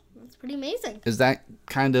 That's pretty amazing. Is that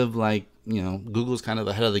kind of like, Google's kind of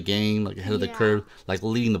ahead of the game, like ahead of the curve, like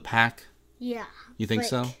leading the pack? Yeah. You think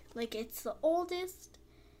so? Like it's the oldest.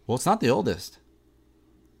 Well, it's not the oldest.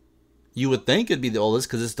 You would think it'd be the oldest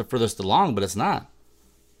because it's the furthest along, but it's not.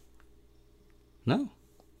 No.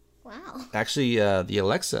 Wow. Actually, the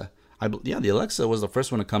Alexa. The Alexa was the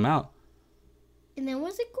first one to come out. And then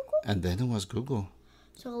was it Google? And then it was Google.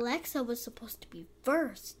 So Alexa was supposed to be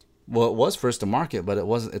first. Well, it was first to market, but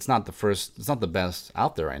it's not the first. It's not the best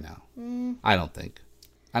out there right now. I don't think.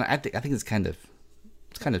 And I think it's kind of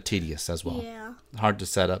tedious as well. Yeah. Hard to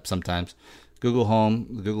set up sometimes. Google Home,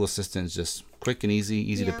 the Google Assistant is just quick and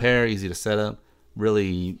easy to pair, easy to set up,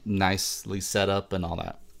 really nicely set up and all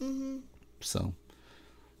that. Mm-hmm. So,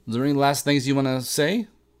 is there any last things you want to say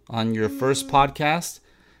on your first podcast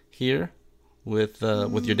here with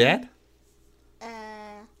your dad? Let's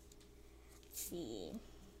see.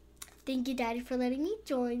 Thank you, Daddy, for letting me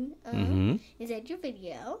join. Is that your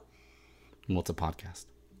video? Well, it's a podcast.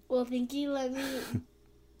 Well, thank you, let me.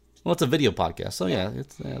 Well, it's a video podcast, so yeah,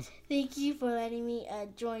 it's. Thank you for letting me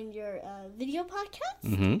join your video podcast.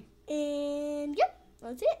 Mm-hmm. And yep,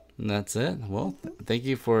 that's it. And that's it. Well, thank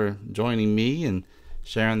you for joining me and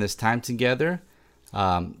sharing this time together.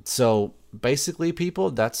 So basically,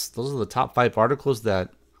 people, those are the top 5 articles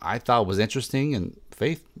that I thought was interesting, and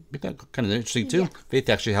Faith, I thought kind of interesting too. Yeah. Faith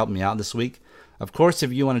actually helped me out this week. Of course,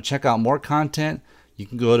 if you want to check out more content, you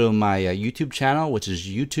can go to my YouTube channel, which is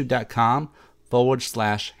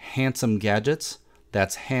youtube.com/Handsome Gadgets.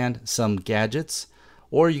 That's Handsome Gadgets.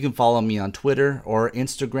 Or you can follow me on Twitter or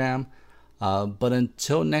Instagram. But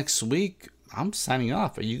until next week, I'm signing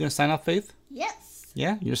off. Are you going to sign off, Faith? Yes.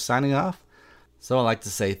 Yeah, you're signing off. So I'd like to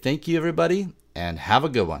say thank you, everybody, and have a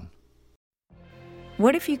good one.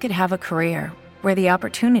 What if you could have a career where the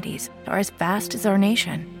opportunities are as vast as our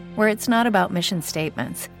nation, where it's not about mission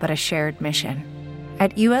statements, but a shared mission?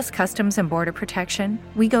 At U.S. Customs and Border Protection,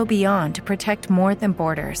 we go beyond to protect more than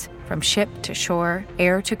borders. From ship to shore,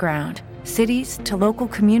 air to ground, cities to local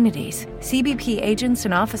communities, CBP agents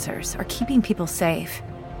and officers are keeping people safe.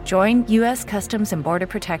 Join U.S. Customs and Border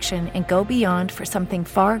Protection and go beyond for something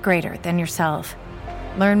far greater than yourself.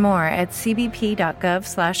 Learn more at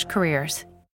cbp.gov/careers.